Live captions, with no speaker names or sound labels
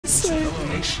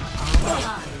Annihilation.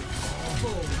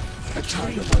 A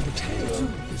tiger by the tail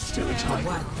is still a tiger.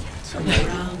 Round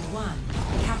one.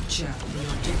 Capture the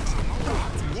objective.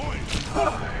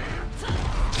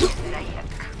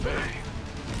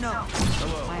 No.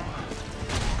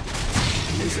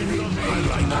 Misery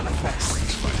may manifest.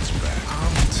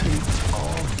 I'll take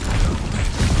all.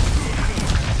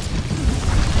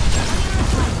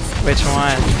 Which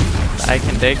one? I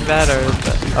can dig that or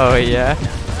the, oh yeah.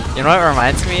 You know what it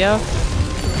reminds me of?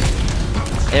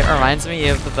 It reminds me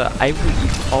of the I will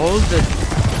eat all the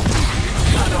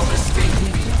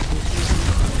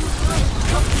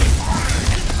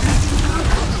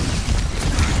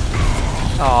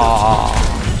oh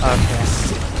okay.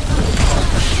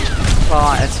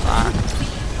 Well, it's fine.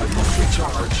 I must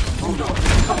recharge. Hold on.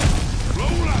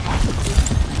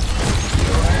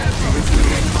 Your hand is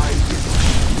within my reach.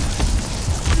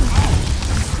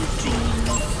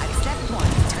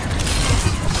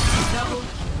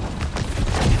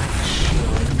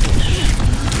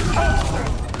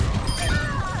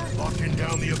 Locking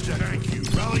down the objective. Thank you.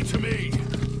 Rally to me.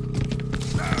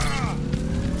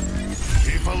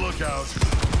 Keep a lookout.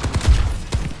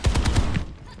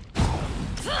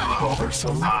 Bother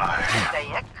so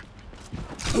high.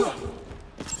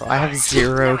 Bro, I have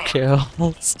 0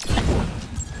 kills.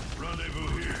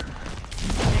 Rendezvous here.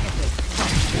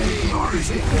 You're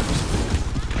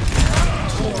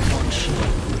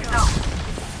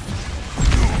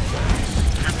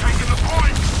taking the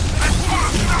point. Let's put a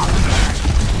stop to that.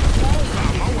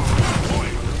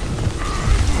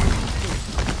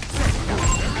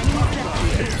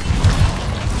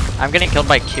 I'm getting killed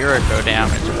by Kiriko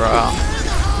damage, bro.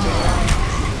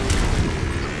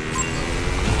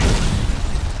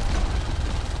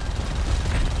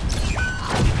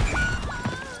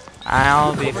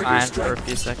 I'll be fine for a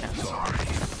few seconds.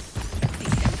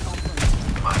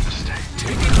 My mistake.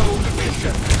 Taking hold of the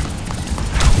objective.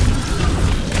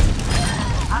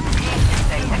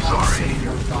 Sorry.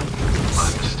 My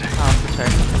mistake. I'll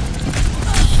protect.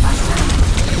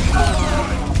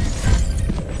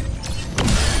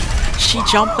 She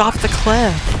jumped off the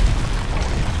cliff.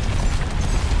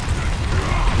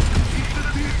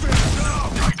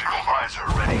 Tactical visor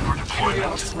ready for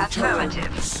deployment.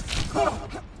 Affirmative.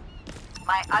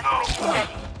 My ultimate is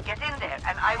ready. Get in there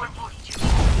and I will boost you.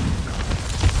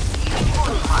 Even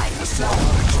fortified.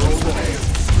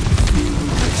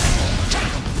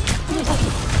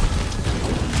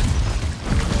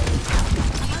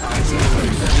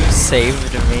 You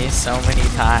saved me so many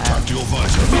times. Tactical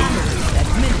visor.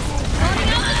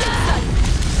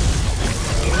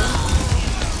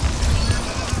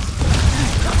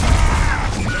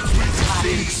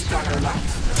 Big stunner light.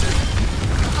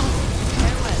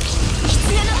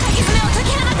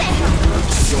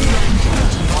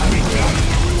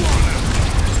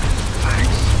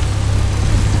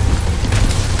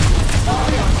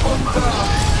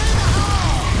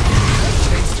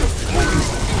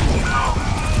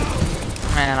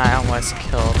 Man, I almost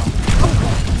killed him.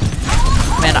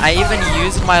 Man, I even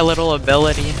used my little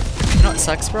ability. You know what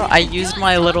sucks, bro? I used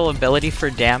my little ability for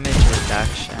damage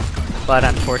reduction, but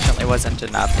unfortunately wasn't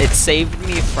enough. It saved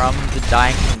me from the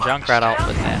dying from Junkrat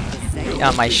outfit then.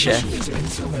 On my shift.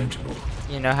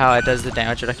 You know how it does the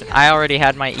damage reduction? I already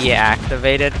had my E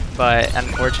activated, but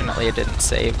unfortunately it didn't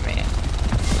save me.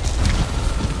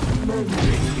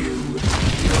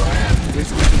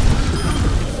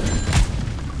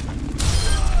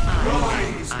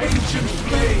 Rise, ancient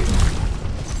flame!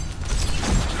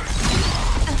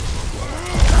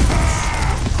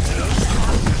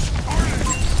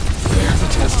 There's a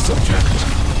test subject.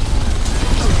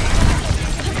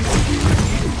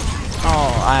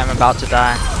 Oh, I am about to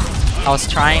die. I was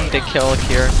trying to kill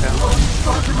Kiriko.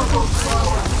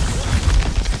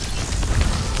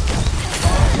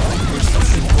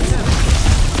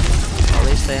 At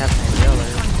least they have some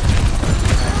healers.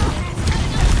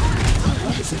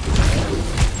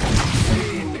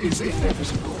 Pain is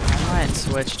inevitable. I might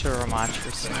switch to Ramach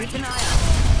for some.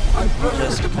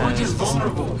 Just the point is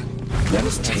vulnerable. Let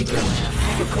us take it.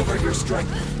 Recover your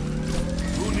strength.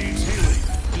 Who needs healing?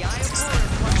 The Eye of Horus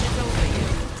watches over you.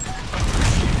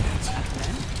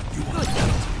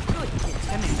 Good.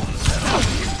 Come in.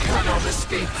 You cannot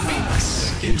escape me.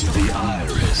 Into the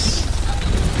iris.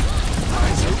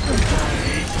 Eyes open.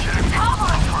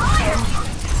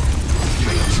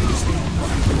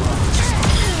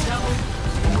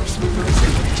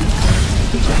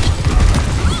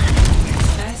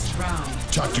 Best round.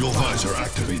 Tactical visor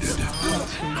activated.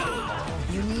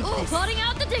 You need this. Plotting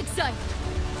out the dig site.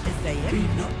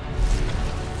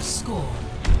 Score.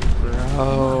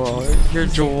 Bro, you're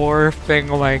dwarfing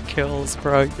my kills,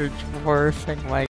 bro. You're dwarfing my